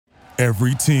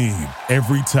Every team,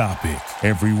 every topic,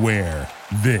 everywhere.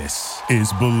 This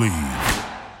is Believe.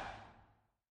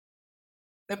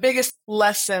 The biggest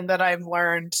lesson that I've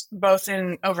learned, both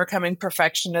in overcoming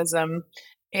perfectionism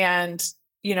and,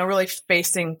 really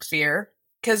facing fear,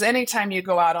 because anytime you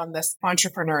go out on this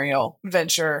entrepreneurial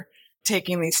venture,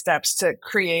 taking these steps to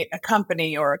create a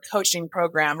company or a coaching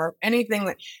program or anything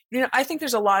that, I think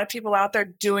there's a lot of people out there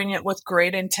doing it with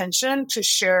great intention to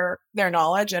share their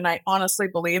knowledge. And I honestly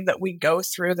believe that we go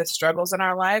through the struggles in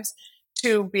our lives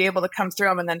to be able to come through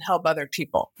them and then help other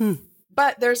people.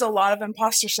 But there's a lot of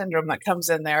imposter syndrome that comes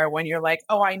in there when you're like,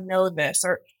 oh, I know this,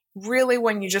 or really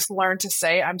when you just learn to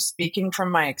say, I'm speaking from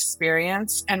my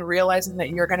experience and realizing that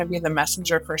you're going to be the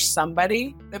messenger for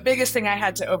somebody. The biggest thing I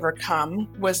had to overcome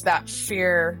was that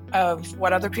fear of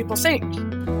what other people think.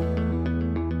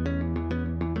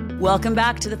 Welcome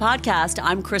back to the podcast.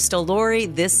 I'm Crystal Laurie.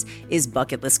 This is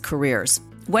Bucket List Careers.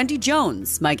 Wendy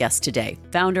Jones, my guest today,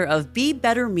 founder of Be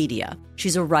Better Media.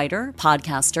 She's a writer,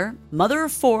 podcaster, mother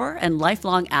of 4, and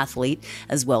lifelong athlete,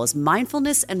 as well as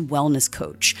mindfulness and wellness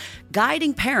coach,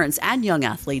 guiding parents and young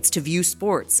athletes to view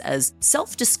sports as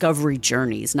self-discovery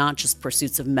journeys, not just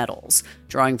pursuits of medals.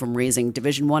 Drawing from raising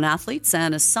Division I athletes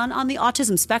and a son on the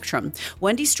autism spectrum,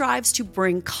 Wendy strives to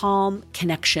bring calm,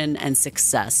 connection, and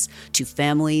success to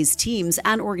families, teams,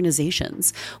 and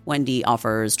organizations. Wendy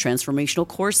offers transformational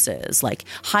courses like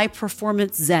High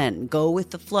Performance Zen, Go with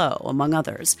the Flow, among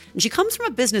others. And she comes from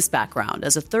a business background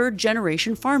as a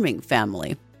third-generation farming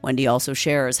family. Wendy also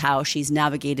shares how she's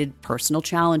navigated personal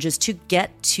challenges to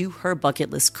get to her bucket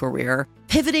list career,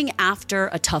 pivoting after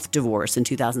a tough divorce in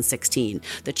 2016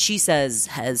 that she says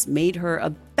has made her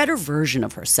a better version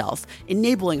of herself,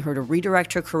 enabling her to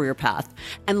redirect her career path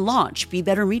and launch Be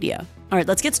Better Media. All right,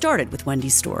 let's get started with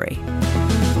Wendy's story.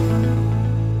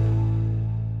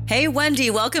 Hey, Wendy,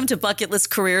 welcome to Bucket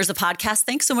List Careers, a podcast.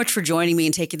 Thanks so much for joining me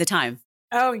and taking the time.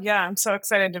 Oh, yeah. I'm so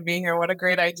excited to be here. What a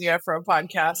great idea for a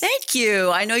podcast. Thank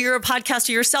you. I know you're a podcaster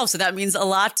yourself, so that means a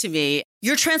lot to me.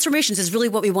 Your transformations is really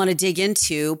what we want to dig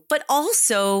into, but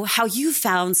also how you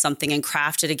found something and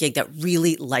crafted a gig that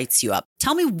really lights you up.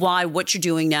 Tell me why what you're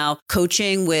doing now,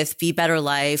 coaching with Be Better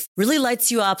Life, really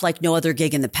lights you up like no other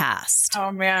gig in the past.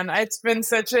 Oh, man. It's been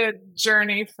such a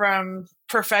journey from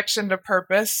perfection to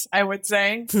purpose, I would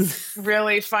say.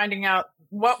 Really finding out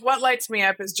what lights me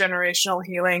up is generational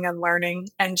healing and learning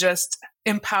and just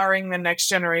empowering the next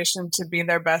generation to be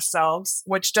their best selves,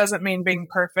 which doesn't mean being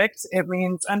perfect. It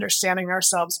means understanding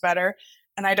ourselves better.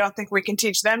 And I don't think we can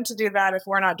teach them to do that if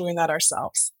we're not doing that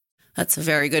ourselves. That's a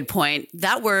very good point.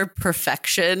 That word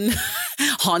perfection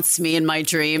haunts me in my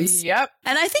dreams. Yep.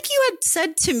 And I think you had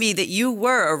said to me that you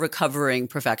were a recovering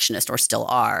perfectionist or still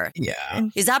are. Yeah.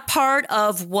 Is that part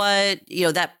of what,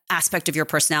 that aspect of your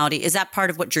personality, is that part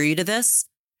of what drew you to this?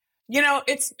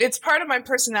 It's part of my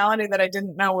personality that I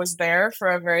didn't know was there for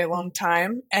a very long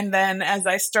time. And then as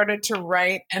I started to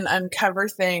write and uncover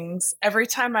things, every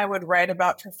time I would write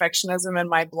about perfectionism in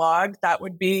my blog, that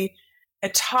would be a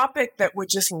topic that would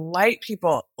just light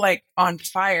people like on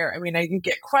fire. I mean, you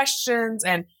get questions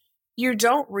and you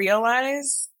don't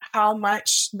realize how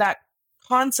much that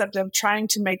concept of trying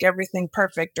to make everything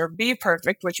perfect or be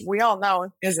perfect, which we all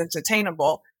know isn't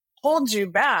attainable, holds you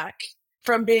back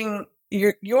from being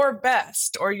your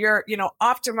best or your,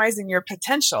 optimizing your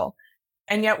potential.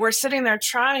 And yet we're sitting there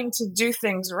trying to do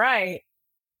things right.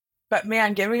 But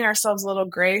man, giving ourselves a little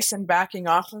grace and backing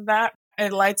off of that,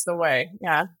 it lights the way.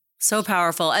 Yeah. So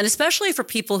powerful. And especially for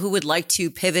people who would like to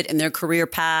pivot in their career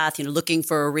path, looking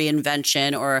for a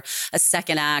reinvention or a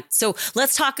second act. So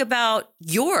let's talk about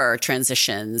your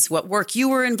transitions, what work you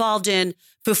were involved in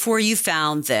before you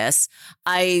found this.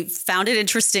 I found it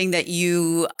interesting that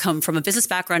you come from a business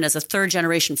background as a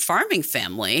third-generation farming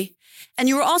family, and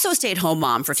you were also a stay-at-home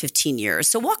mom for 15 years.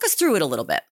 So walk us through it a little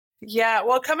bit. Yeah,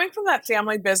 well, coming from that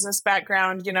family business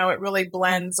background, it really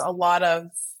blends a lot of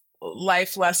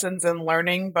life lessons and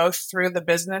learning, both through the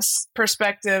business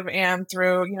perspective and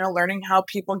through, learning how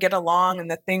people get along and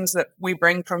the things that we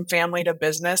bring from family to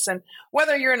business. And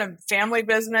whether you're in a family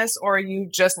business or you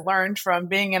just learned from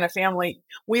being in a family,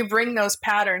 we bring those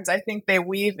patterns. I think they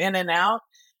weave in and out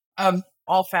of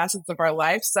all facets of our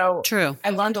life. So true.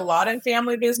 I learned a lot in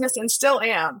family business and still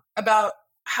am about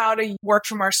how to work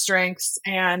from our strengths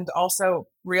and also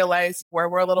realize where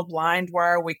we're a little blind, where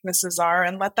our weaknesses are,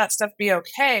 and let that stuff be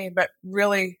okay. But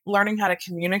really learning how to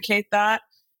communicate that.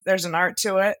 There's an art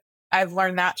to it. I've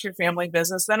learned that through family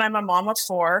business. Then I'm a mom of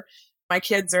 4. My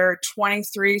kids are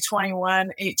 23,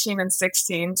 21, 18, and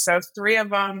 16. So 3 of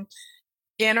them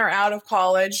in or out of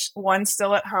college, 1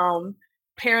 still at home.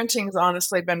 parenting's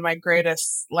honestly been my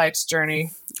greatest life's journty.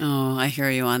 Oh, I hear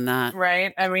you on that.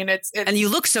 Right? I mean, it's and you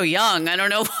look so young. I don't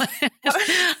know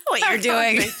what you're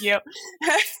doing. Thank you.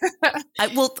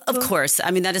 Well, of course.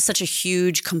 I mean, that is such a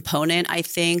huge component, I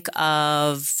think,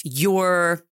 of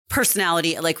your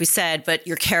personality, like we said, but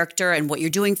your character and what you're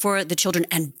doing for the children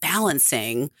and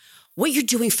balancing what you're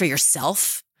doing for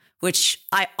yourself, which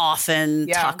I often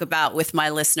talk about with my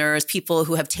listeners, people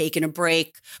who have taken a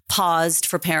break, paused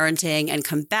for parenting and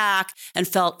come back and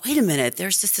felt, wait a minute,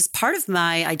 there's just this part of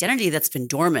my identity that's been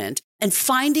dormant, and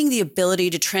finding the ability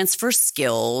to transfer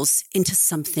skills into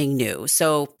something new.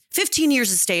 So 15 years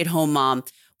as a stay-at-home mom,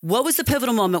 what was the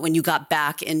pivotal moment when you got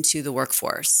back into the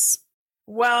workforce?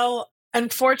 Well,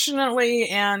 unfortunately,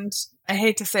 and I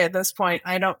hate to say at this point,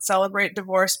 I don't celebrate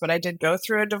divorce, but I did go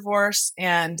through a divorce,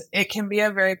 and it can be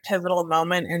a very pivotal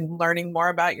moment in learning more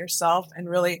about yourself and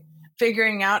really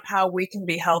figuring out how we can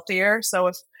be healthier. So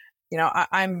if,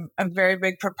 I'm a very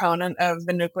big proponent of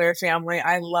the nuclear family.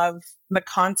 I love the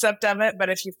concept of it, but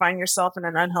if you find yourself in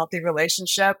an unhealthy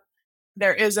relationship,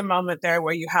 there is a moment there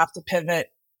where you have to pivot,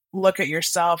 look at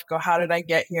yourself, go, how did I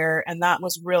get here? And that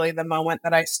was really the moment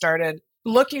that I started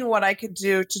looking what I could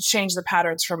do to change the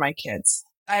patterns for my kids.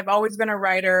 I've always been a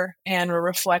writer and a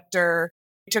reflector.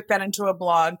 I took that into a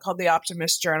blog called the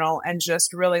Optimists Journal, and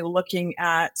just really looking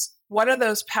at what are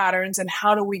those patterns and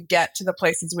how do we get to the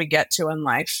places we get to in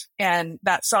life? And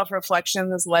that self-reflection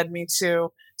has led me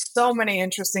to so many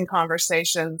interesting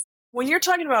conversations. When you're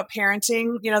talking about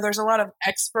parenting, there's a lot of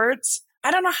experts.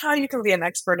 I don't know how you can be an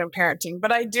expert in parenting,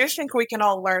 but I do think we can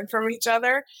all learn from each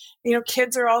other.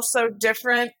 Kids are all so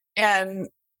different, and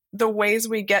the ways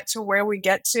we get to where we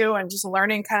get to, and just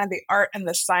learning kind of the art and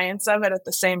the science of it at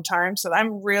the same time. So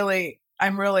I'm really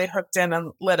hooked in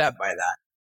and lit up by that.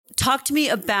 Talk to me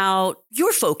about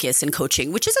your focus in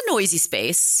coaching, which is a noisy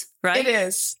space, right? It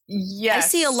is. Yes. I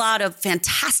see a lot of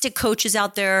fantastic coaches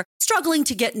out there struggling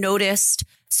to get noticed.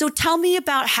 So tell me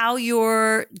about how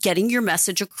you're getting your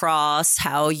message across,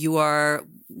 how you are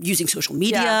using social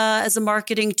media as a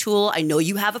marketing tool. I know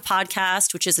you have a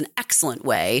podcast, which is an excellent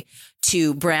way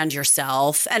to brand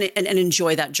yourself and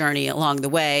enjoy that journey along the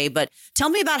way. But tell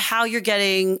me about how you're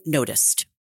getting noticed.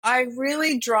 I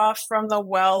really draw from the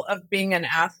well of being an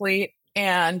athlete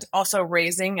and also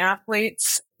raising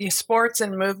athletes. Sports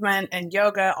and movement and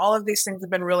yoga, all of these things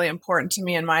have been really important to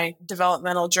me in my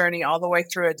developmental journey all the way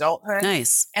through adulthood.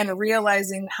 Nice. And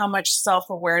realizing how much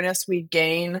self-awareness we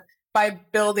gain by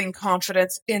building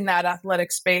confidence in that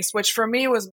athletic space, which for me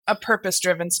was a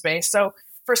purpose-driven space. So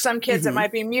for some kids, it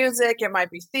might be music, it might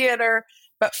be theater,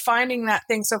 but finding that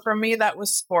thing. So for me, that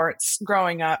was sports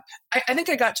growing up. I think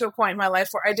I got to a point in my life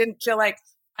where I didn't feel like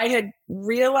I had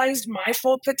realized my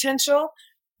full potential,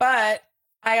 but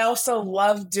I also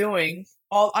love doing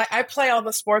I play all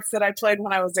the sports that I played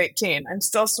when I was 18. I'm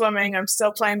still swimming. I'm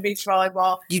still playing beach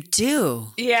volleyball. You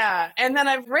do? Yeah. And then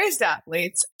I've raised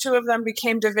athletes. 2 of them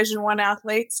became Division I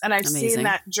athletes. And I've seen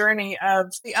that journey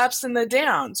of the ups and the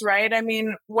downs, right? I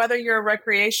mean, whether you're a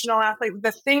recreational athlete,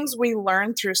 the things we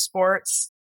learn through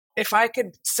sports, if I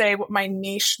could say what my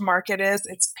niche market is,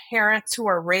 it's parents who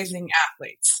are raising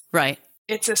athletes. Right.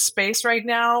 It's a space right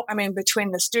now. I mean,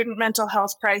 between the student mental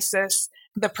health crisis,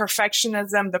 the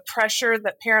perfectionism, the pressure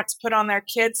that parents put on their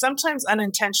kids, sometimes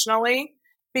unintentionally,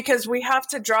 because we have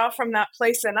to draw from that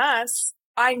place in us.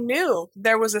 I knew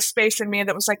there was a space in me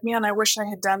that was like, man, I wish I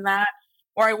had done that.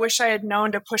 Or I wish I had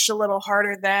known to push a little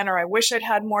harder then, or I wish I'd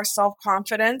had more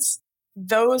self-confidence.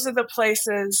 Those are the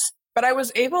places. But I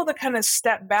was able to kind of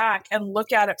step back and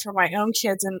look at it for my own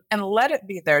kids and let it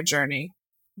be their journey.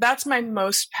 That's my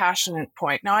most passionate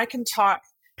point. Now I can talk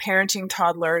parenting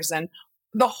toddlers and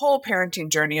the whole parenting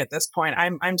journey at this point,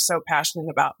 I'm so passionate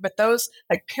about. But those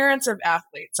like parents of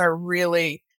athletes are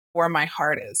really where my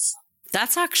heart is.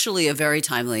 That's actually a very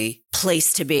timely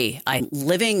place to be. I'm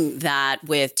living that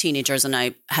with teenagers, and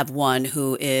I have one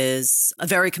who is a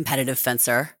very competitive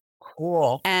fencer.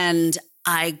 Cool. And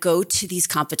I go to these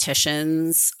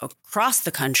competitions across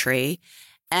the country,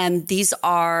 and these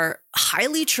are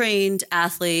highly trained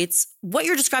athletes, what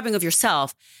you're describing of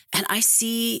yourself. And I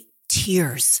see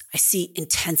tears. I see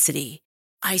intensity.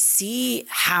 I see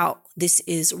how this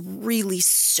is really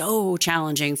so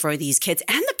challenging for these kids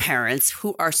and the parents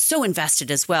who are so invested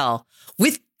as well,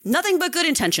 with nothing but good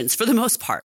intentions for the most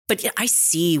part. But I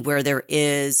see where there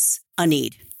is a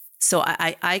need. So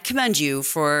I commend you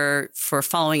for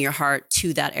following your heart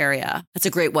to that area. That's a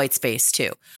great white space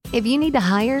too. If you need to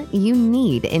hire, you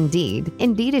need Indeed.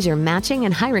 Indeed is your matching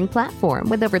and hiring platform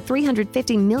with over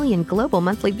 350 million global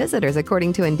monthly visitors,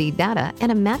 according to Indeed data,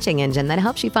 and a matching engine that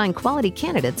helps you find quality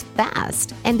candidates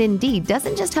fast. And Indeed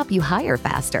doesn't just help you hire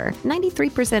faster.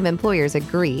 93% of employers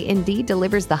agree Indeed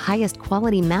delivers the highest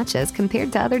quality matches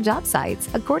compared to other job sites,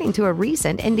 according to a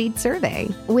recent Indeed survey.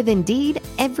 With Indeed,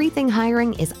 everything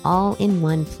hiring is all in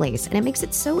one place, and it makes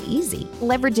it so easy.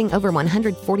 Leveraging over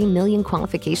 140 million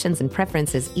qualifications and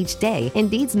preferences each day,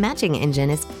 Indeed's matching engine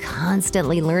is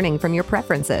constantly learning from your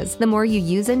preferences. The more you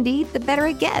use Indeed, the better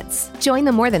it gets. Join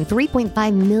the more than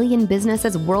 3.5 million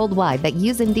businesses worldwide that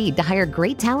use Indeed to hire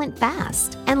great talent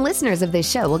fast. And listeners of this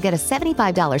show will get a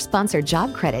 $75 sponsored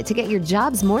job credit to get your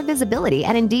jobs more visibility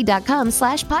at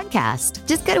Indeed.com/podcast.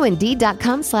 Just go to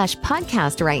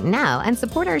Indeed.com/podcast right now and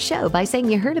support our show by saying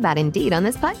you heard about Indeed on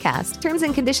this podcast. Terms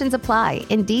and conditions apply.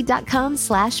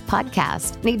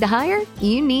 Indeed.com/podcast. Need to hire?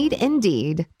 You need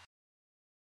Indeed.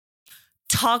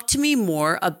 Talk to me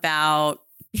more about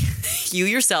you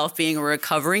yourself being a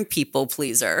recovering people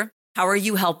pleaser. How are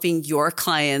you helping your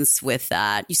clients with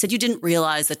that? You said you didn't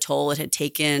realize the toll it had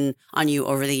taken on you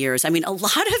over the years. I mean, a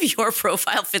lot of your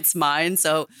profile fits mine,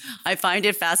 so I find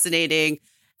it fascinating.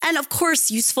 And of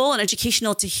course, useful and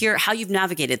educational to hear how you've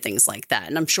navigated things like that.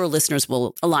 And I'm sure listeners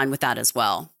will align with that as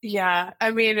well. Yeah.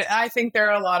 I mean, I think there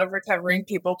are a lot of recovering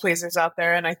people pleasers out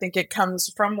there. And I think it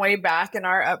comes from way back in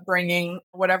our upbringing,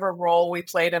 whatever role we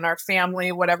played in our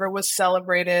family, whatever was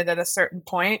celebrated at a certain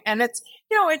point. And it's,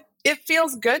 it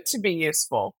feels good to be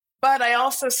useful. But I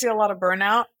also see a lot of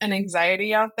burnout and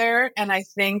anxiety out there. And I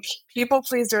think people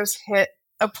pleasers hit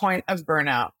a point of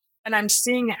burnout. And I'm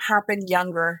seeing it happen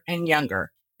younger and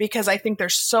younger, because I think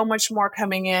there's so much more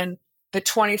coming in, the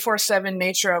 24/7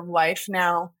 nature of life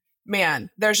now. Man,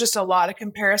 there's just a lot of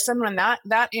comparison when that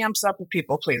amps up a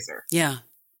people pleaser. Yeah.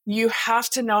 You have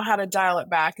to know how to dial it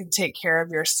back and take care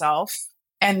of yourself.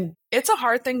 And it's a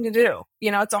hard thing to do.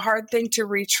 It's a hard thing to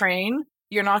retrain.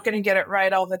 You're not going to get it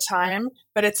right all the time,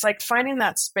 but it's like finding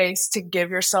that space to give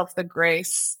yourself the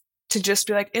grace to just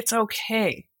be like, it's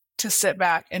okay to sit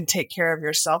back and take care of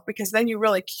yourself, because then you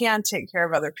really can take care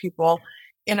of other people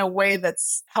in a way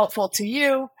that's helpful to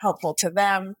you, helpful to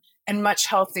them, and much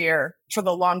healthier for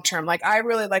the long term. Like, I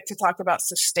really like to talk about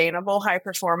sustainable high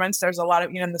performance. There's a lot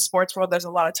of, in the sports world, there's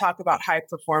a lot of talk about high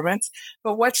performance,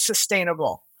 but what's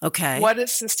sustainable? Okay. What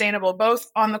is sustainable, both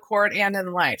on the court and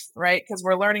in life, right? Because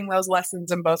we're learning those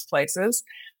lessons in both places.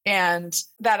 And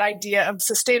that idea of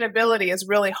sustainability is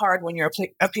really hard when you're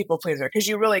a people pleaser, because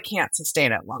you really can't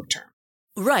sustain it long term.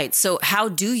 Right. So how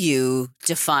do you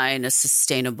define a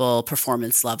sustainable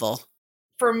performance level?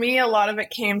 For me, a lot of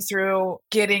it came through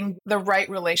getting the right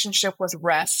relationship with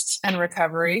rest and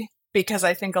recovery, because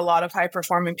I think a lot of high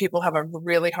performing people have a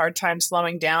really hard time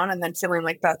slowing down and then feeling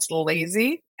like that's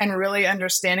lazy, and really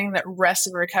understanding that rest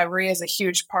and recovery is a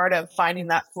huge part of finding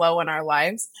that flow in our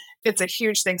lives. It's a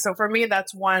huge thing. So for me,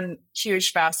 that's one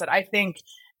huge facet. I think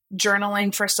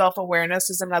journaling for self-awareness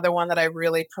is another one that I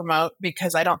really promote,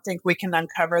 because I don't think we can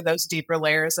uncover those deeper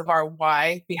layers of our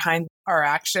why behind our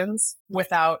actions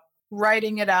without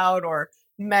writing it out or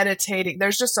meditating.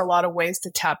 There's just a lot of ways to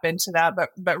tap into that,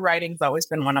 but writing's always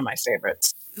been one of my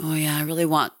favorites. Oh yeah, I really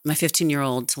want my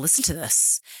 15-year-old to listen to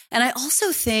this. And I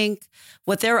also think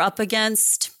what they're up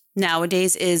against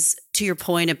nowadays is, to your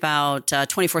point about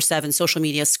 24/7 social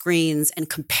media screens and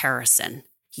comparison.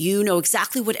 You know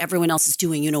exactly what everyone else is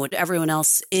doing. You know what everyone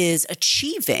else is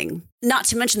achieving, not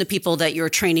to mention the people that you're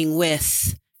training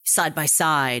with side by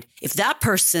side. If that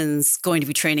person's going to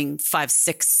be training 5,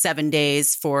 6, 7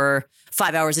 days for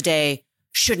 5 hours a day,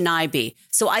 shouldn't I be?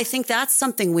 So I think that's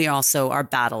something we also are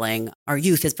battling. Our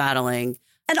youth is battling.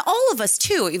 And all of us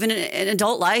too, even in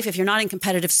adult life, if you're not in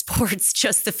competitive sports,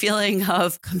 just the feeling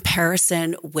of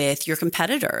comparison with your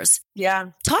competitors. Yeah.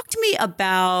 Talk to me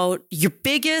about your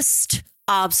biggest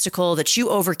obstacle that you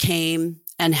overcame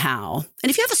and how. And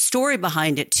if you have a story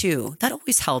behind it too, that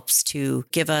always helps to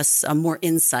give us a more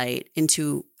insight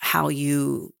into how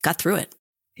you got through it.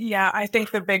 Yeah, I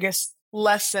think the biggest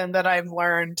lesson that I've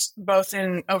learned, both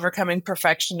in overcoming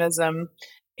perfectionism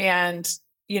and,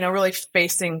 really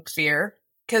facing fear,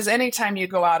 because anytime you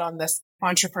go out on this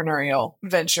entrepreneurial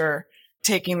venture,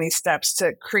 taking these steps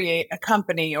to create a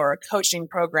company or a coaching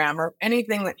program or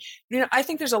anything that, I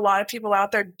think there's a lot of people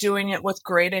out there doing it with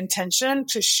great intention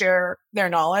to share their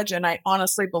knowledge. And I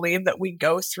honestly believe that we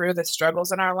go through the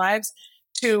struggles in our lives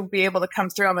to be able to come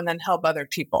through them and then help other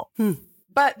people.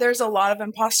 But there's a lot of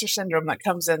imposter syndrome that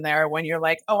comes in there when you're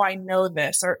like, oh, I know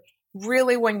this, or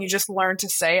really when you just learn to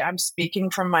say, I'm speaking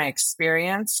from my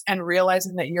experience and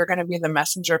realizing that you're going to be the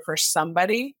messenger for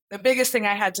somebody. The biggest thing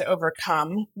I had to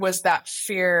overcome was that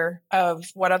fear of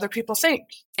what other people think.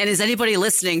 And is anybody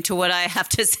listening to what I have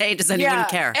to say? Does anyone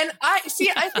care? And I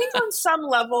think on some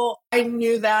level, I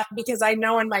knew that because I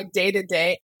know in my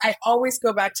day-to-day, I always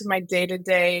go back to my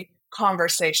day-to-day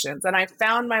conversations. And I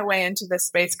found my way into this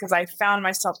space because I found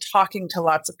myself talking to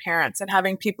lots of parents and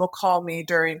having people call me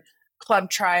during club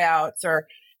tryouts or,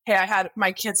 hey, I had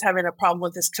my kids having a problem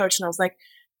with this coach. And I was like,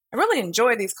 I really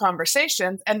enjoy these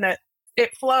conversations and that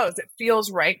it flows. It feels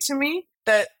right to me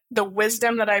that the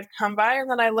wisdom that I've come by. And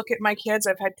then I look at my kids.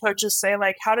 I've had coaches say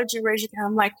like, how did you raise your kid?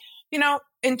 I'm like,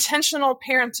 intentional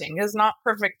parenting is not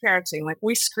perfect parenting. Like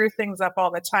we screw things up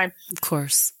all the time. Of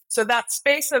course. So that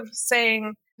space of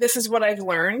saying, this is what I've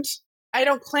learned. I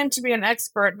don't claim to be an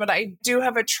expert, but I do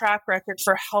have a track record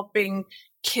for helping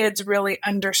kids really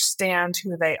understand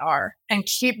who they are and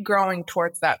keep growing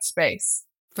towards that space.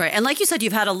 Right. And like you said,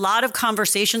 you've had a lot of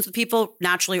conversations with people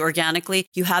naturally, organically.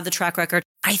 You have the track record.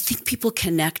 I think people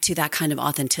connect to that kind of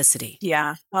authenticity.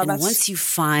 Yeah. Well, and once you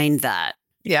find that,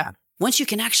 once you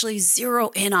can actually zero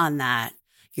in on that,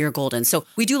 you're golden. So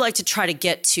we do like to try to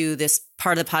get to this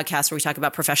part of the podcast where we talk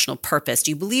about professional purpose.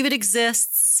 Do you believe it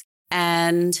exists?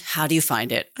 And how do you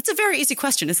find it? That's a very easy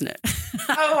question, isn't it?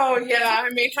 Oh, yeah. I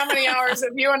mean, how many hours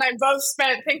have you and I both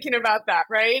spent thinking about that,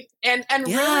 right? And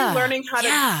really learning how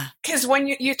to, because when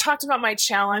you talked about my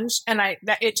challenge and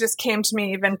it just came to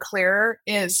me even clearer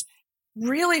is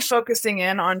really focusing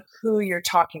in on who you're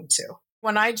talking to.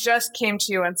 When I just came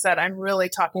to you and said, I'm really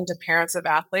talking to parents of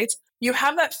athletes, you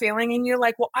have that feeling and you're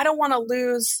like, well, I don't want to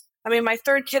lose. I mean, my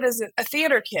third kid is a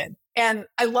theater kid and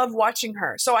I love watching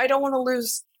her. So I don't want to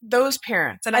lose those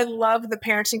parents. And I love the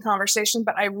parenting conversation,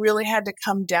 but I really had to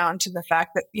come down to the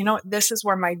fact that, this is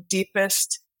where my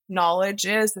deepest knowledge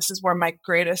is. This is where my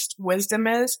greatest wisdom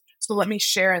is. So let me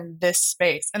share in this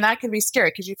space. And that can be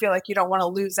scary because you feel like you don't want to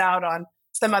lose out on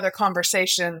some other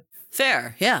conversation.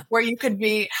 Fair. Yeah. Where you could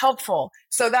be helpful.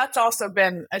 So that's also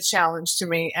been a challenge to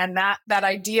me. And that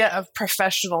idea of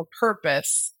professional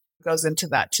purpose goes into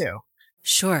that too.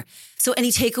 Sure. So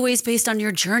any takeaways based on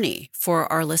your journey for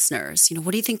our listeners?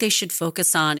 What do you think they should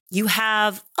focus on? You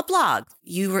have a blog.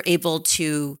 You were able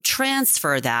to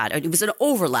transfer that. It was an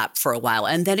overlap for a while,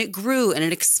 and then it grew and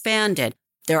it expanded.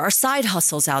 There are side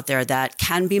hustles out there that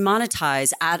can be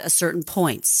monetized at a certain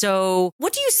point. So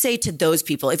what do you say to those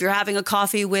people if you're having a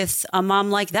coffee with a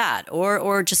mom like that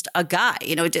or just a guy?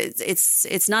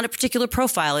 It's not a particular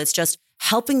profile. It's just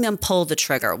helping them pull the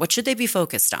trigger. What should they be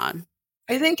focused on?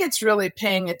 I think it's really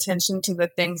paying attention to the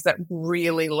things that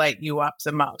really light you up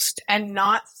the most and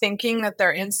not thinking that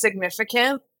they're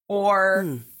insignificant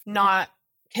or not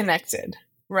connected,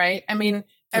 right? I mean,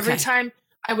 every time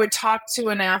I would talk to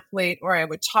an athlete or I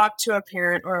would talk to a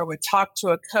parent or I would talk to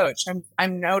a coach,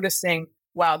 I'm noticing,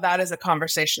 wow, that is a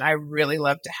conversation I really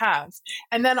love to have.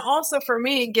 And then also for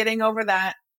me, getting over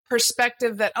that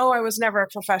perspective that, I was never a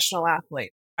professional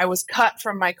athlete. I was cut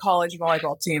from my college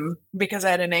volleyball team because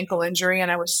I had an ankle injury and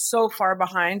I was so far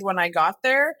behind when I got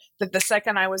there that the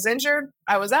second I was injured,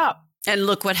 I was out. And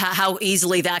look how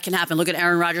easily that can happen. Look at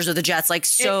Aaron Rodgers of the Jets,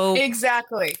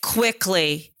 exactly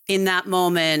quickly in that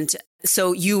moment.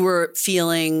 So you were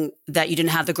feeling that you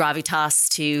didn't have the gravitas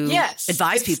to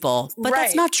advise people, but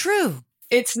that's not true.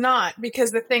 It's not,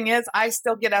 because the thing is, I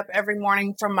still get up every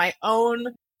morning from my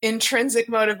own intrinsic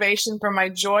motivation, from my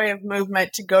joy of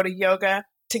movement to go to yoga,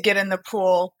 to get in the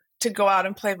pool, to go out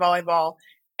and play volleyball.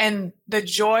 And the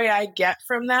joy I get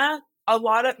from that, a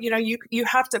lot of, you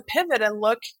have to pivot and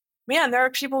look, man, there are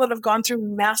people that have gone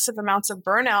through massive amounts of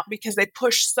burnout because they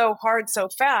push so hard, so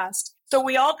fast. So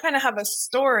we all kind of have a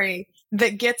story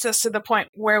that gets us to the point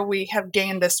where we have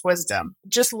gained this wisdom.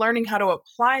 Just learning how to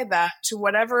apply that to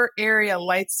whatever area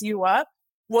lights you up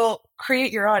will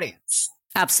create your audience.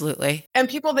 Absolutely. And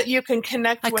people that you can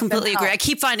connect with. I completely agree. I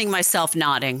keep finding myself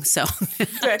nodding. So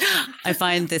good. I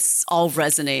find this all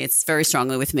resonates very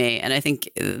strongly with me. And I think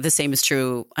the same is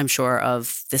true, I'm sure,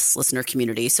 of this listener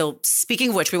community. So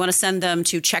speaking of which, we want to send them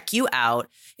to check you out.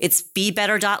 It's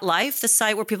bebetter.life, the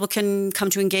site where people can come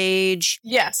to engage.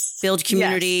 Yes. Build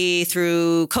community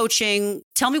through coaching.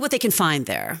 Tell me what they can find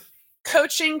there.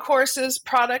 Coaching, courses,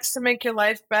 products to make your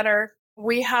life better.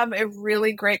 We have a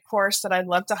really great course that I'd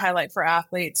love to highlight for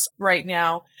athletes right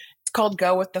now. It's called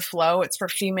Go with the Flow. It's for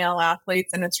female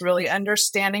athletes, and it's really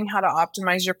understanding how to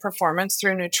optimize your performance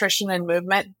through nutrition and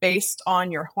movement based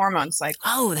on your hormone cycle.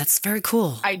 Oh, that's very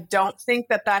cool. I don't think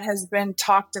that has been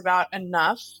talked about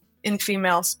enough in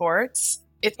female sports.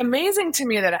 It's amazing to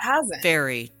me that it hasn't.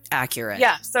 Very accurate.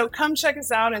 Yeah. So come check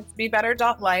us out. It's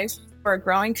bebetter.life. We're a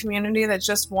growing community that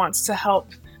just wants to help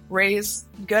raise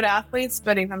good athletes,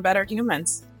 but even better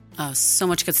humans. Oh, so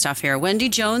much good stuff here. Wendy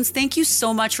Jones, thank you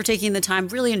so much for taking the time.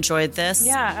 Really enjoyed this.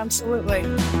 Yeah, absolutely.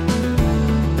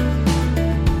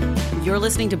 You're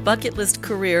listening to Bucket List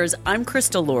Careers. I'm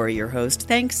Crystal Laurie, your host.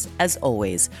 Thanks, as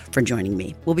always, for joining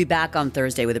me. We'll be back on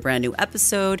Thursday with a brand new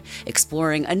episode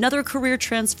exploring another career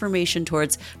transformation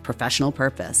towards professional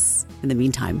purpose. In the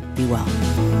meantime, be well.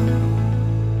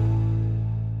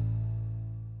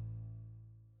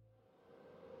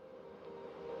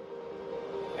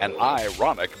 An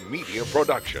ironic media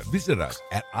production. Visit us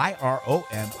at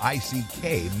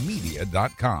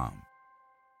ironickmedia.com.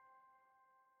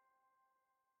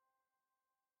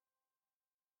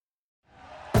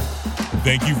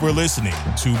 Thank you for listening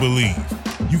to Believe.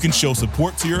 You can show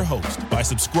support to your host by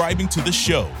subscribing to the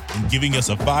show and giving us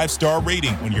a 5-star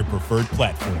rating on your preferred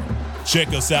platform. Check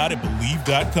us out at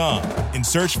Believe.com and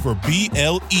search for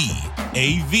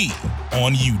BLEAV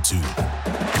on YouTube.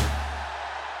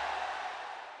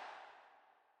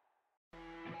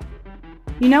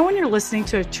 You know when you're listening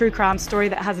to a true crime story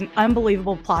that has an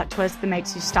unbelievable plot twist that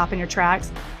makes you stop in your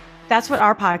tracks? That's what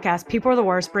our podcast, People Are the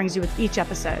Worst, brings you with each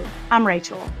episode. I'm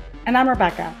Rachel. And I'm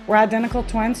Rebecca. We're identical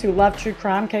twins who love true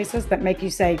crime cases that make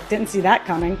you say, didn't see that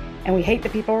coming, and we hate the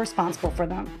people responsible for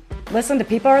them. Listen to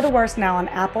People Are the Worst now on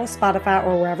Apple, Spotify,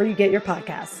 or wherever you get your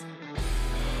podcasts.